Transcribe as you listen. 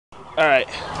Alright.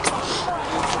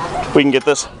 We can get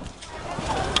this.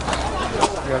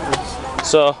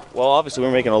 So, well, obviously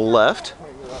we're making a left.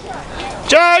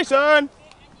 Jason!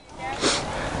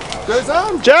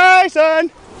 Jason!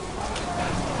 Jason!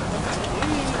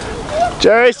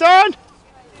 Jason!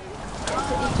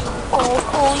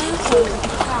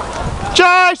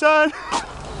 Jason!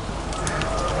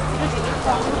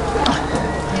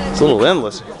 It's a little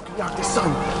endless. Out the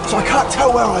sun, so I can't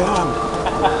tell where I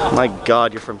am. My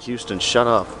God, you're from Houston. Shut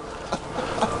up.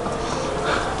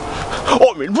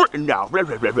 Oh, I'm in Britain now. Blah,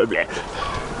 blah, blah, blah, blah.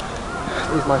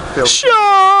 Here's my film.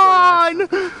 Shine!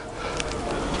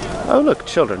 Oh, look,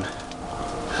 children.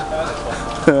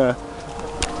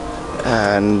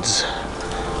 And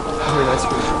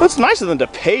it's nice of them to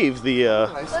pave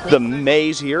the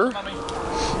maze here.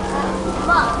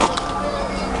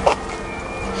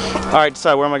 All right,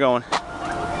 decide where am I going?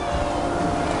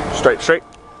 Straight, straight.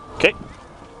 Okay.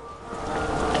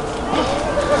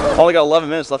 Only got 11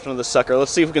 minutes left on this sucker.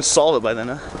 Let's see if we can solve it by then,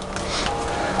 huh?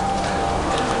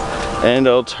 And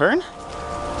I'll turn.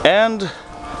 And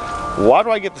why do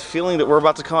I get the feeling that we're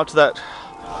about to come up to that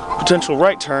potential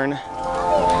right turn?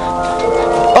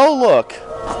 Oh, look.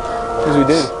 Because we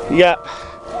did. Yeah.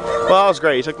 Well, that was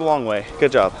great. You took the long way.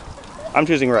 Good job. I'm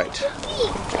choosing right.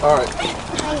 All right.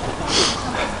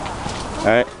 All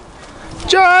right.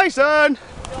 Jason!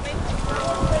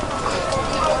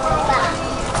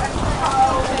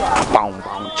 Bow,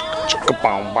 bow, chicka,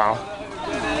 bow, bow.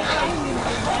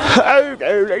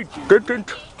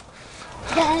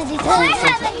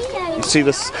 You see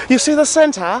this? You see the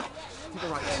center?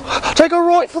 Take a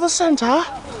right for the center.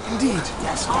 Indeed.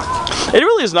 Yes. It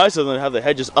really is nice of them to have the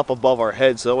hedges up above our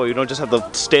heads, so that way we don't just have to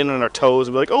stand on our toes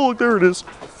and be like, oh, look, there it is.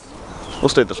 We'll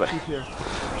stay this way.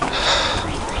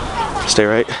 Stay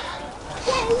right.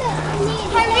 Can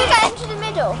we get into the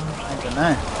middle? I don't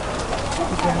know.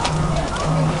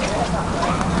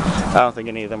 I don't think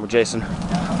any of them were Jason.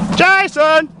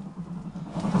 Jason!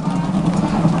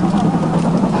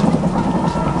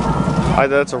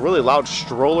 Either that's a really loud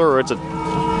stroller or it's a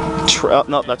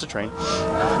no, that's a train.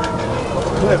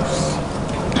 Close.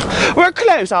 We're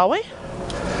close, are we? I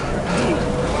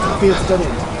think it's a dead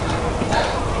end.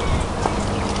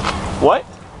 What?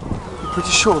 I'm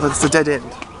pretty sure that it's a dead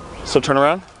end. So turn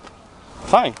around?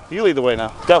 Fine, you lead the way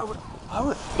now. Go. I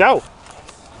would. Go.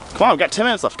 Come on, we've got 10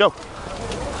 minutes left. Go.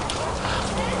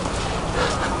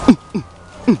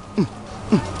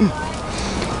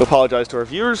 We apologize to our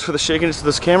viewers for the shakiness of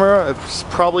this camera. It's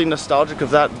probably nostalgic of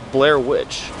that Blair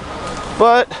Witch.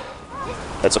 But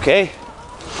that's okay.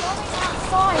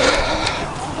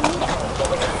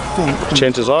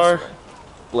 Chances are,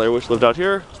 Blair Witch lived out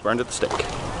here, was burned at the stake.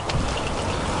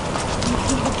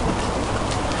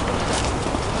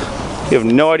 You have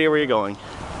no idea where you're going.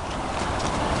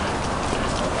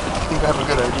 I think I have a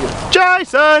good idea.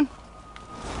 Jason!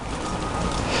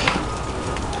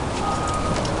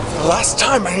 The last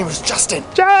time my name was Justin.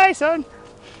 Jason!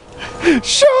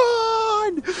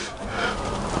 Sean!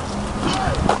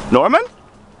 Norman?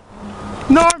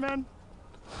 Norman!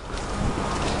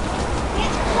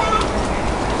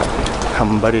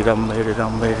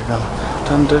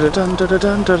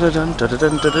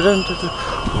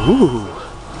 Ooh.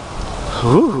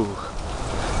 Ooh.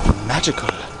 Magical.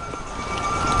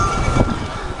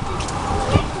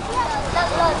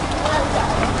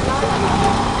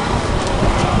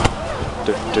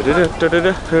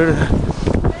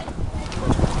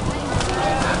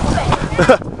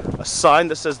 A sign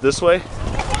that says this way.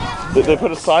 They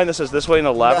put a sign that says this way in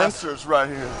the Labyrinth. Master's right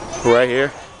here. Right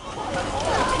here.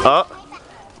 Oh.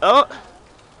 Oh.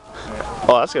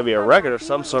 Oh, that's gonna be a record of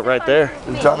some sort right there.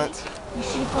 We've done it.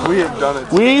 We have done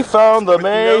it. We found the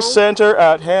maze center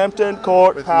at Hampton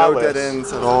Court With Palace. no dead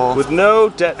ends at all. With no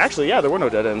dead. Actually, yeah, there were no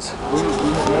dead ends.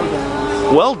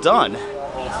 Well done.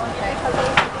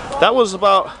 That was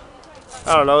about,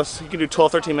 I don't know, you can do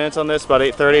 12, 13 minutes on this, about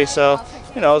 8:30, so,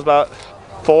 you know, it was about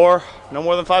no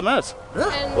more than 5 minutes.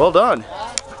 Yeah. Well done.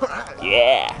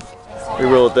 Yeah. We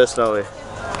roll with this, don't we?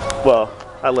 Well,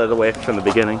 I led it away from the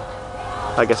beginning.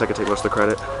 I guess I could take most of the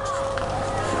credit.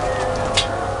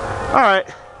 All right,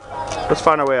 let's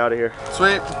find our way out of here.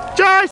 Sweet. Jason!